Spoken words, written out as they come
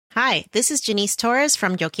Hi, this is Janice Torres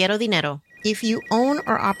from Yo Quiero Dinero. If you own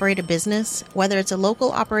or operate a business, whether it's a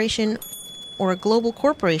local operation or a global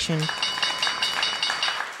corporation,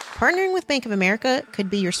 partnering with Bank of America could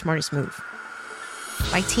be your smartest move.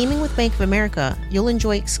 By teaming with Bank of America, you'll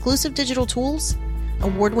enjoy exclusive digital tools,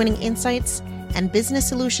 award-winning insights, and business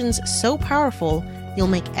solutions so powerful, you'll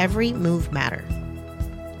make every move matter.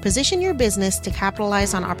 Position your business to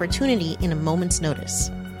capitalize on opportunity in a moment's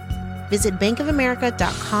notice. Visit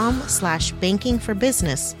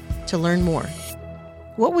bankofamerica.com/bankingforbusiness to learn more.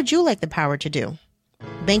 What would you like the power to do?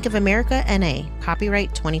 Bank of America N.A.,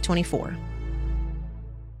 copyright 2024.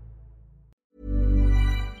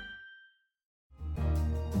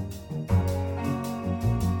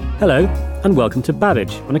 Hello, and welcome to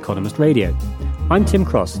Babbage on Economist Radio. I'm Tim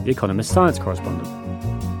Cross, the Economist science correspondent.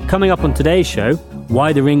 Coming up on today's show,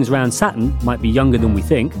 why the rings round Saturn might be younger than we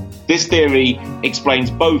think. This theory explains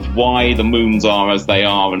both why the moons are as they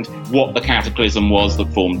are and what the cataclysm was that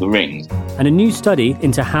formed the rings. And a new study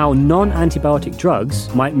into how non-antibiotic drugs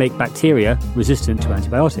might make bacteria resistant to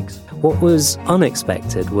antibiotics. What was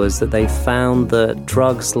unexpected was that they found that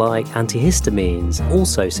drugs like antihistamines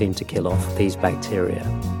also seem to kill off these bacteria.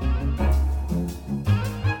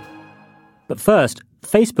 But first,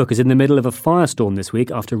 Facebook is in the middle of a firestorm this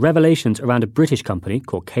week after revelations around a British company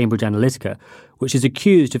called Cambridge Analytica, which is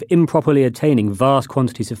accused of improperly obtaining vast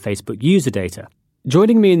quantities of Facebook user data.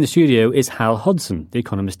 Joining me in the studio is Hal Hodson, the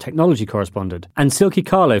Economist technology correspondent, and Silke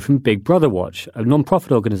Carlo from Big Brother Watch, a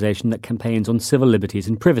non-profit organisation that campaigns on civil liberties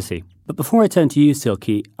and privacy. But before I turn to you,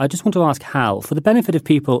 Silke, I just want to ask Hal, for the benefit of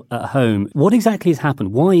people at home, what exactly has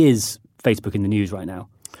happened? Why is Facebook in the news right now?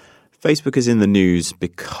 Facebook is in the news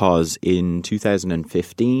because in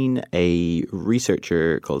 2015, a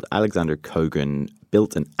researcher called Alexander Kogan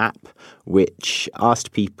built an app which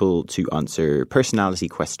asked people to answer personality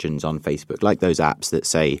questions on Facebook, like those apps that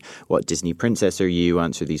say, what Disney princess are you?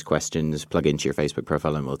 Answer these questions, plug into your Facebook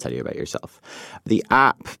profile and we'll tell you about yourself. The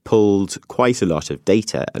app pulled quite a lot of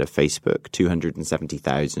data out of Facebook.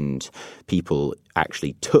 270,000 people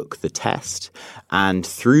actually took the test. And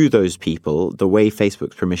through those people, the way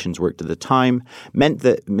Facebook's permissions worked at the time meant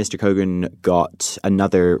that Mr. Kogan got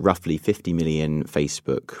another roughly 50 million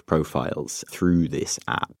Facebook profiles through this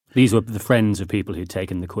app. These were the friends of people who'd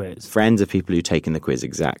taken the quiz. Friends of people who'd taken the quiz,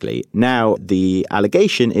 exactly. Now, the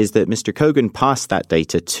allegation is that Mr. Kogan passed that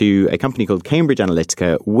data to a company called Cambridge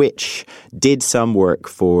Analytica, which did some work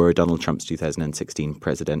for Donald Trump's 2016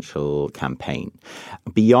 presidential campaign.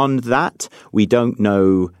 Beyond that, we don't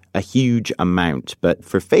know a huge amount. But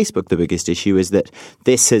for Facebook, the biggest issue is that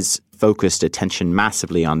this has focused attention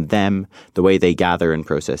massively on them, the way they gather and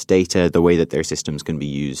process data, the way that their systems can be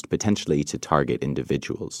used potentially to target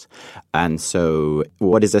individuals. And so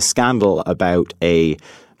what is a scandal about a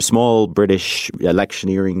small British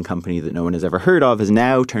electioneering company that no one has ever heard of has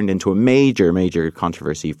now turned into a major, major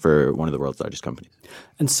controversy for one of the world's largest companies.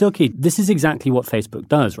 And Silke, this is exactly what Facebook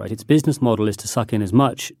does, right? Its business model is to suck in as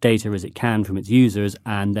much data as it can from its users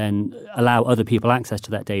and then allow other people access to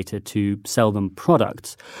that data to sell them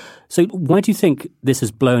products. So why do you think this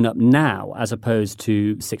has blown up now as opposed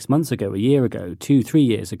to 6 months ago, a year ago, 2-3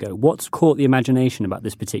 years ago? What's caught the imagination about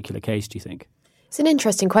this particular case, do you think? It's an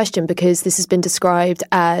interesting question because this has been described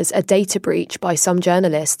as a data breach by some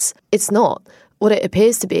journalists. It's not. What it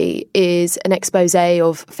appears to be is an expose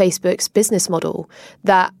of Facebook's business model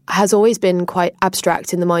that has always been quite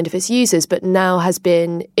abstract in the mind of its users, but now has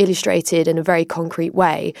been illustrated in a very concrete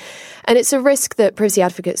way. And it's a risk that privacy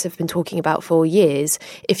advocates have been talking about for years.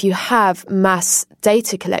 If you have mass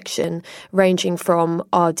data collection ranging from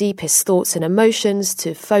our deepest thoughts and emotions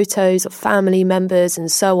to photos of family members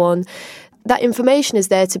and so on, that information is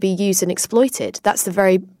there to be used and exploited. That's the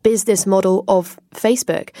very business model of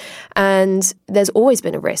Facebook. And there's always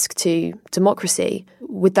been a risk to democracy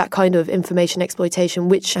with that kind of information exploitation,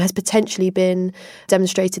 which has potentially been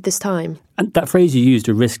demonstrated this time. And that phrase you used,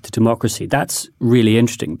 a risk to democracy, that's really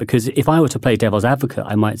interesting because if I were to play devil's advocate,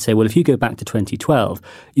 I might say, well, if you go back to 2012,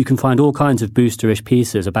 you can find all kinds of boosterish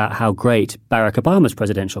pieces about how great Barack Obama's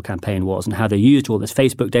presidential campaign was and how they used all this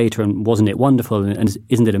Facebook data and wasn't it wonderful and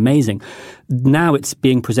isn't it amazing? Now it's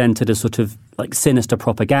being presented as sort of like sinister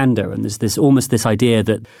propaganda and there's this almost this idea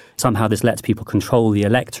that somehow this lets people control the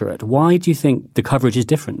electorate. Why do you think the coverage is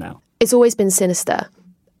different now? It's always been sinister,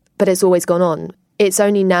 but it's always gone on. It's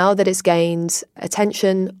only now that it's gained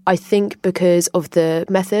attention, I think, because of the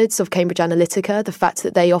methods of Cambridge Analytica, the fact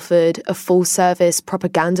that they offered a full-service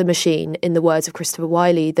propaganda machine, in the words of Christopher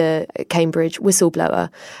Wiley, the Cambridge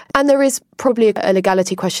whistleblower. And there is probably a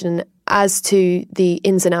legality question as to the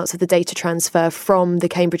ins and outs of the data transfer from the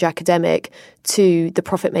Cambridge academic to the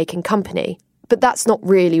profit-making company. But that's not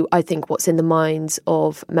really, I think, what's in the minds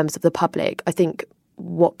of members of the public. I think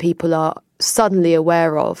what people are suddenly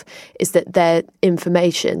aware of is that their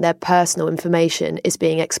information, their personal information, is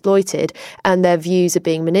being exploited and their views are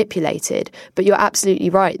being manipulated. But you're absolutely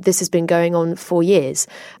right. This has been going on for years.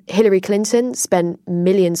 Hillary Clinton spent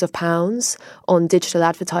millions of pounds on digital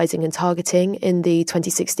advertising and targeting in the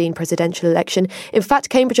 2016 presidential election. In fact,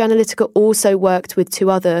 Cambridge Analytica also worked with two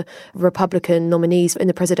other Republican nominees in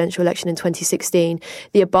the presidential election in 2016.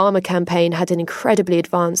 The Obama campaign had an incredibly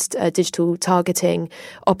advanced digital targeting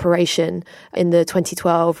operation in the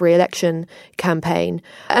 2012 re-election campaign.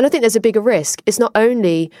 And I think there's a bigger risk. It's not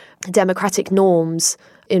only democratic norms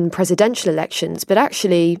in presidential elections, but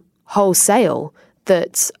actually wholesale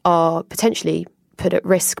that are potentially put at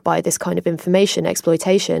risk by this kind of information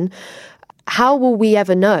exploitation. How will we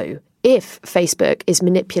ever know if Facebook is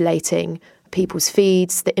manipulating people's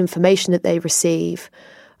feeds, the information that they receive?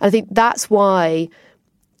 And I think that's why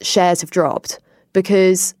shares have dropped,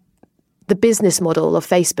 because the business model of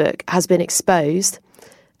Facebook has been exposed,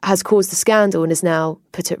 has caused a scandal and is now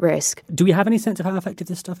put at risk. Do we have any sense of how effective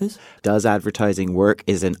this stuff is? Does advertising work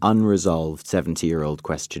is an unresolved 70-year-old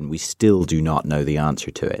question. We still do not know the answer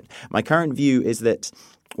to it. My current view is that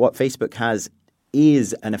what Facebook has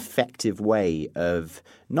is an effective way of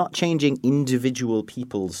not changing individual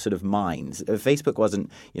people's sort of minds. Facebook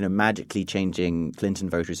wasn't, magically changing Clinton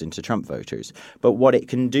voters into Trump voters. But what it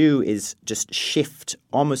can do is just shift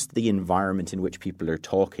almost the environment in which people are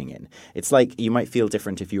talking in. It's like you might feel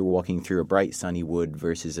different if you were walking through a bright sunny wood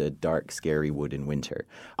versus a dark scary wood in winter.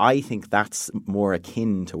 I think that's more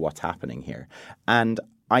akin to what's happening here. And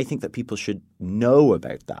I think that people should know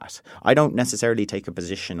about that. I don't necessarily take a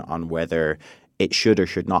position on whether it should or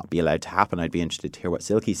should not be allowed to happen. I'd be interested to hear what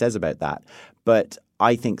Silky says about that. But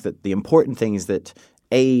I think that the important thing is that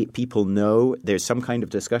people know there's some kind of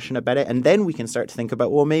discussion about it, and then we can start to think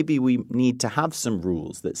about, well, maybe we need to have some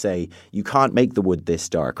rules that say you can't make the wood this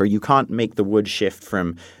dark, or you can't make the wood shift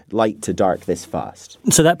from light to dark this fast.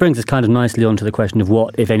 So that brings us kind of nicely onto the question of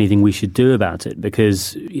what, if anything, we should do about it,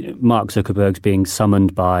 because Mark Zuckerberg's being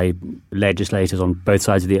summoned by legislators on both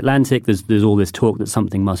sides of the Atlantic. There's all this talk that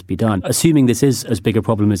something must be done. Assuming this is as big a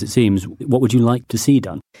problem as it seems, what would you like to see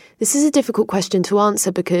done? This is a difficult question to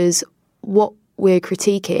answer, because what we're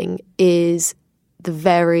critiquing is the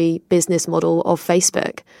very business model of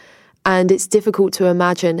Facebook. And it's difficult to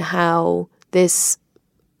imagine how this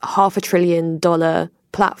 $500 billion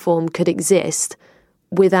platform could exist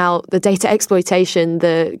without the data exploitation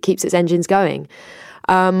that keeps its engines going.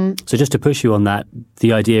 So just to push you on that,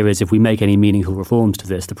 the idea is if we make any meaningful reforms to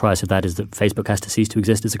this, the price of that is that Facebook has to cease to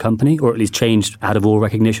exist as a company, or at least change out of all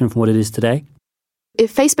recognition from what it is today?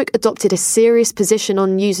 If Facebook adopted a serious position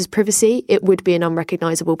on users' privacy, it would be an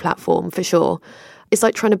unrecognisable platform for sure. It's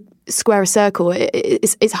like trying to square a circle.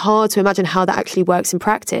 It's hard to imagine how that actually works in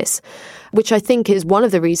practice, which I think is one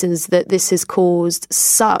of the reasons that this has caused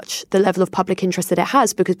such the level of public interest that it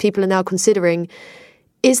has, because people are now considering,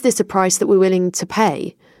 is this a price that we're willing to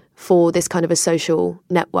pay for this kind of a social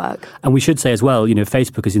network? And we should say as well,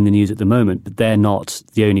 Facebook is in the news at the moment, but they're not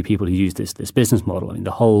the only people who use this business model. I mean,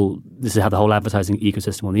 this is how the whole advertising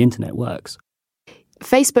ecosystem on the internet works.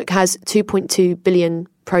 Facebook has 2.2 billion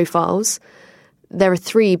profiles. There are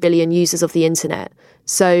 3 billion users of the internet.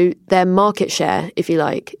 So their market share, if you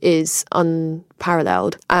like, is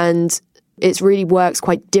unparalleled. And it really works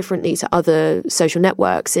quite differently to other social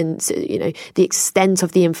networks in, the extent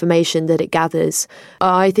of the information that it gathers.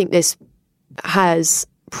 I think this has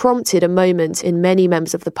prompted a moment in many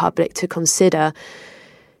members of the public to consider,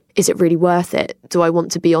 is it really worth it? Do I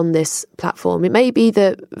want to be on this platform? It may be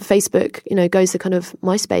that Facebook, goes the kind of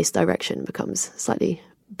MySpace direction, becomes slightly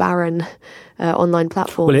barren online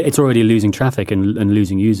platform. Well, it's already losing traffic and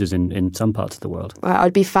losing users in some parts of the world.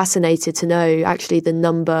 I'd be fascinated to know actually the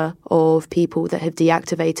number of people that have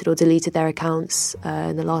deactivated or deleted their accounts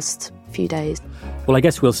in the last few days. Well, I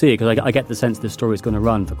guess we'll see, because I get the sense this story is going to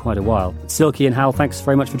run for quite a while. Silky and Hal, thanks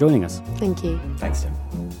very much for joining us. Thank you. Thanks, Tim.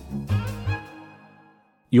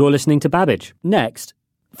 You're listening to Babbage. Next,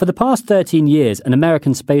 for the past 13 years, an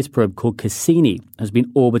American space probe called Cassini has been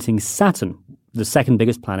orbiting Saturn, the second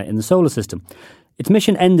biggest planet in the solar system. Its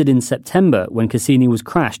mission ended in September when Cassini was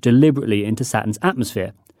crashed deliberately into Saturn's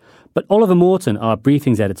atmosphere. But Oliver Morton, our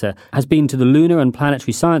briefings editor, has been to the Lunar and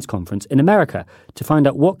Planetary Science Conference in America to find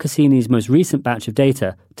out what Cassini's most recent batch of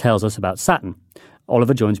data tells us about Saturn.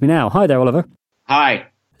 Oliver joins me now. Hi there, Oliver. Hi.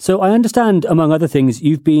 So I understand, among other things,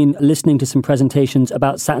 you've been listening to some presentations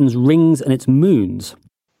about Saturn's rings and its moons.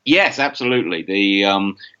 Yes, absolutely.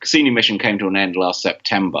 The Cassini mission came to an end last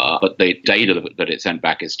September, but the data that it sent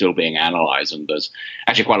back is still being analysed, and there's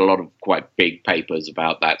actually quite a lot of quite big papers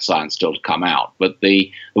about that science still to come out. But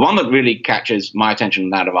the one that really catches my attention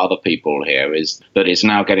and that of other people here is that it's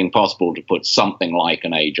now getting possible to put something like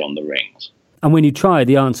an age on the rings. And when you try,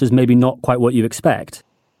 the answer's maybe not quite what you expect.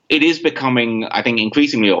 It is becoming, I think,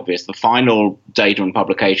 increasingly obvious. The final data and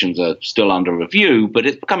publications are still under review, but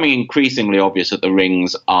it's becoming increasingly obvious that the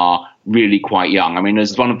rings are really quite young. I mean,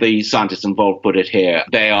 as one of the scientists involved put it here,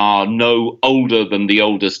 they are no older than the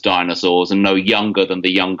oldest dinosaurs and no younger than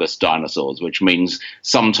the youngest dinosaurs, which means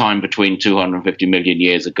sometime between 250 million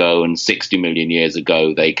years ago and 60 million years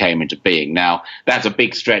ago they came into being. Now, that's a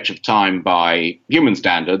big stretch of time by human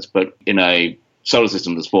standards, but in a solar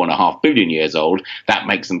system that's 4.5 billion years old, that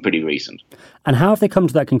makes them pretty recent. And how have they come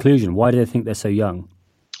to that conclusion? Why do they think they're so young?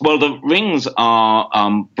 Well, the rings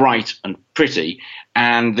are bright and pretty,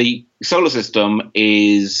 and the solar system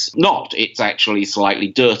is not. It's actually slightly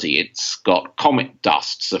dirty. It's got comet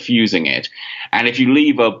dust suffusing it. And if you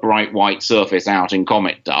leave a bright white surface out in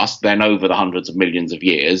comet dust, then over the hundreds of millions of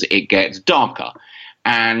years, it gets darker.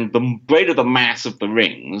 And the greater the mass of the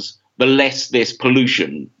rings, the less this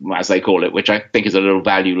pollution, as they call it, which I think is a little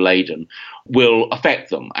value-laden, will affect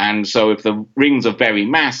them. And so if the rings are very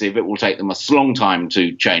massive, it will take them a long time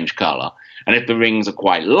to change colour. And if the rings are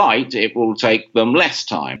quite light, it will take them less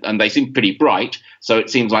time. And they seem pretty bright, so it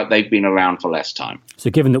seems like they've been around for less time. So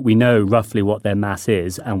given that we know roughly what their mass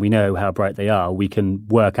is and we know how bright they are, we can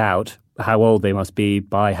work out how old they must be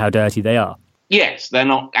by how dirty they are. Yes, they're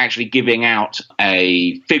not actually giving out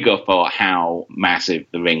a figure for how massive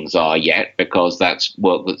the rings are yet, because that's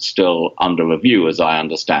work that's still under review, as I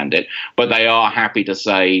understand it. But they are happy to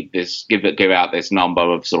say this, give out this number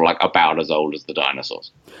of sort of like about as old as the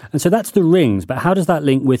dinosaurs. And so that's the rings, but how does that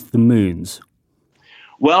link with the moons?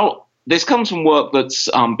 Well, this comes from work that's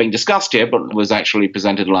being discussed here, but was actually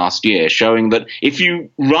presented last year, showing that if you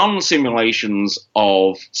run simulations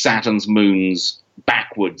of Saturn's moons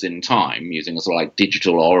backwards in time, using a sort of like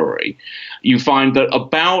digital orrery, you find that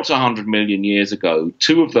about 100 million years ago,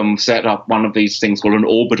 two of them set up one of these things called an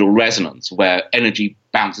orbital resonance, where energy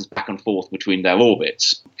bounces back and forth between their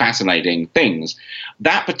orbits. Fascinating things.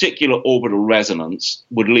 That particular orbital resonance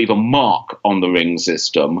would leave a mark on the ring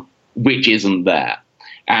system, which isn't there.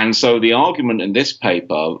 And so the argument in this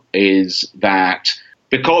paper is that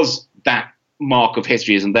because that mark of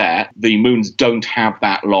history isn't there, the moons don't have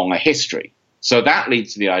that long a history. So that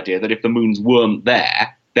leads to the idea that if the moons weren't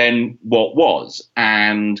there, then what was?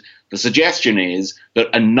 And the suggestion is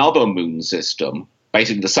that another moon system,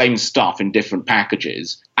 basically the same stuff in different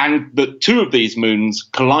packages, and that two of these moons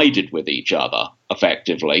collided with each other,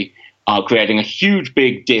 effectively, creating a huge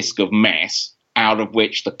big disk of mess, out of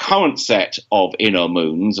which the current set of inner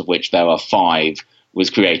moons, of which there are 5, was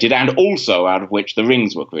created, and also out of which the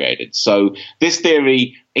rings were created. So this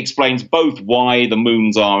theory explains both why the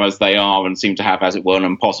moons are as they are and seem to have, as it were, an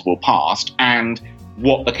impossible past, and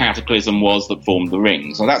what the cataclysm was that formed the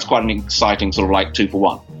rings. So that's quite an exciting sort of like 2 for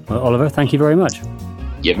 1. Well, Oliver, thank you very much.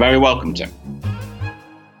 You're very welcome, Tim.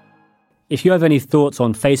 If you have any thoughts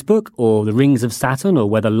on Facebook or the rings of Saturn or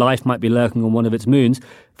whether life might be lurking on one of its moons,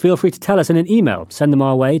 feel free to tell us in an email. Send them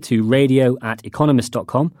our way to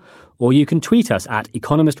radio@economist.com, or you can tweet us at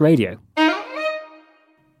Economist Radio.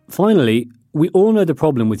 Finally, we all know the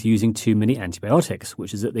problem with using too many antibiotics,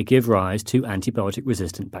 which is that they give rise to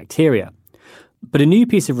antibiotic-resistant bacteria. But a new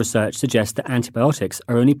piece of research suggests that antibiotics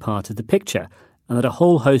are only part of the picture, and that a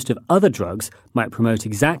whole host of other drugs might promote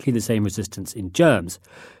exactly the same resistance in germs.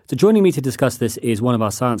 So joining me to discuss this is one of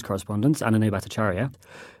our science correspondents, Ananay Bhattacharya.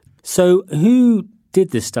 So who did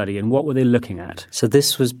this study and what were they looking at? So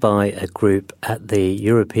this was by a group at the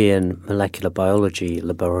European Molecular Biology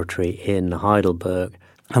Laboratory in Heidelberg.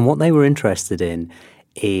 And what they were interested in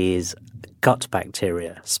is gut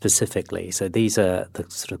bacteria specifically. So these are the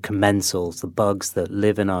sort of commensals, the bugs that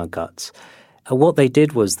live in our guts. And what they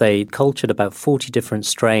did was they cultured about 40 different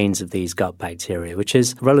strains of these gut bacteria, which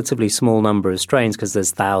is a relatively small number of strains because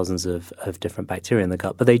there's thousands of different bacteria in the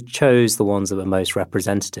gut. But they chose the ones that were most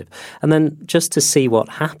representative. And then just to see what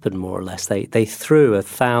happened, more or less, they threw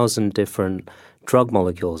 1,000 different drug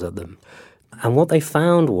molecules at them. And what they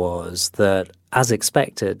found was that, as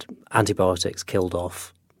expected, antibiotics killed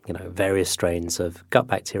off, various strains of gut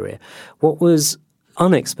bacteria. What was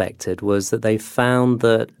unexpected was that they found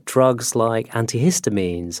that drugs like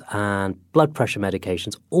antihistamines and blood pressure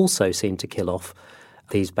medications also seemed to kill off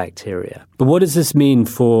these bacteria. But what does this mean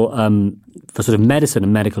for sort of medicine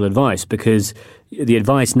and medical advice? Because the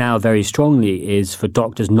advice now very strongly is for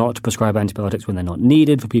doctors not to prescribe antibiotics when they're not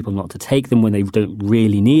needed, for people not to take them when they don't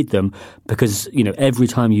really need them, because, every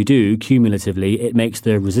time you do, cumulatively, it makes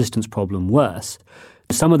the resistance problem worse.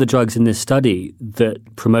 Some of the drugs in this study that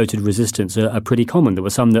promoted resistance are pretty common. There were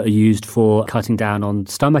some that are used for cutting down on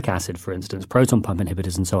stomach acid, for instance, proton pump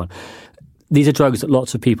inhibitors and so on. These are drugs that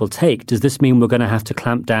lots of people take. Does this mean we're going to have to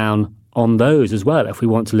clamp down on those as well if we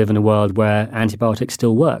want to live in a world where antibiotics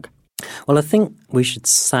still work? Well, I think we should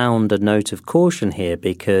sound a note of caution here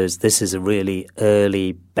because this is a really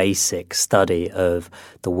early, basic study of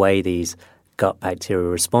the way these gut bacteria are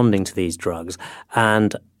responding to these drugs.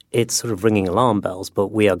 And it's sort of ringing alarm bells, but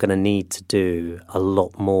we are going to need to do a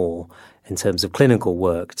lot more in terms of clinical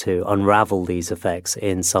work to unravel these effects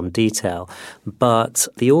in some detail. But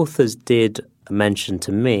the authors did mention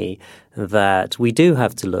to me that we do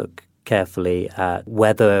have to look carefully at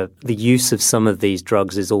whether the use of some of these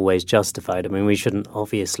drugs is always justified. I mean, we shouldn't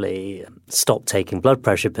obviously stop taking blood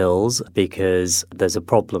pressure pills because there's a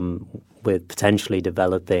problem with potentially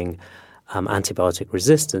developing antibiotic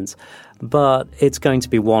resistance, but it's going to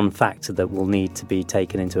be one factor that will need to be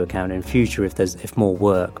taken into account in future if more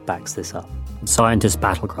work backs this up. Scientists'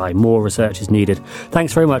 battle cry, more research is needed.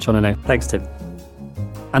 Thanks very much, Onano. Thanks, Tim.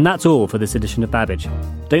 And that's all for this edition of Babbage.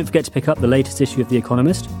 Don't forget to pick up the latest issue of The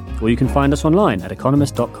Economist, or you can find us online at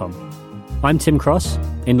economist.com. I'm Tim Cross,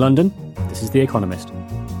 in London. This is The Economist.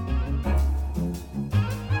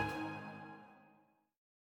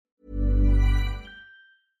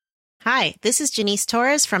 Hi, this is Janice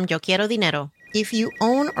Torres from Yo Quiero Dinero. If you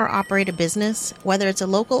own or operate a business, whether it's a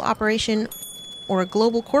local operation or a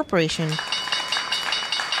global corporation,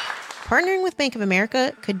 partnering with Bank of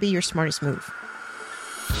America could be your smartest move.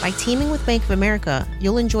 By teaming with Bank of America,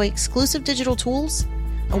 you'll enjoy exclusive digital tools,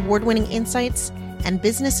 award-winning insights, and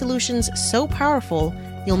business solutions so powerful,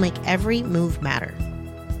 you'll make every move matter.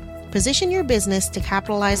 Position your business to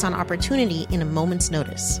capitalize on opportunity in a moment's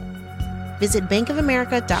notice. Visit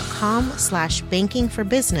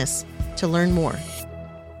bankofamerica.com/bankingforbusiness to learn more.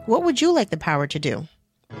 What would you like the power to do?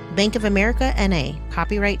 Bank of America, N.A.,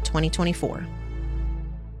 copyright 2024.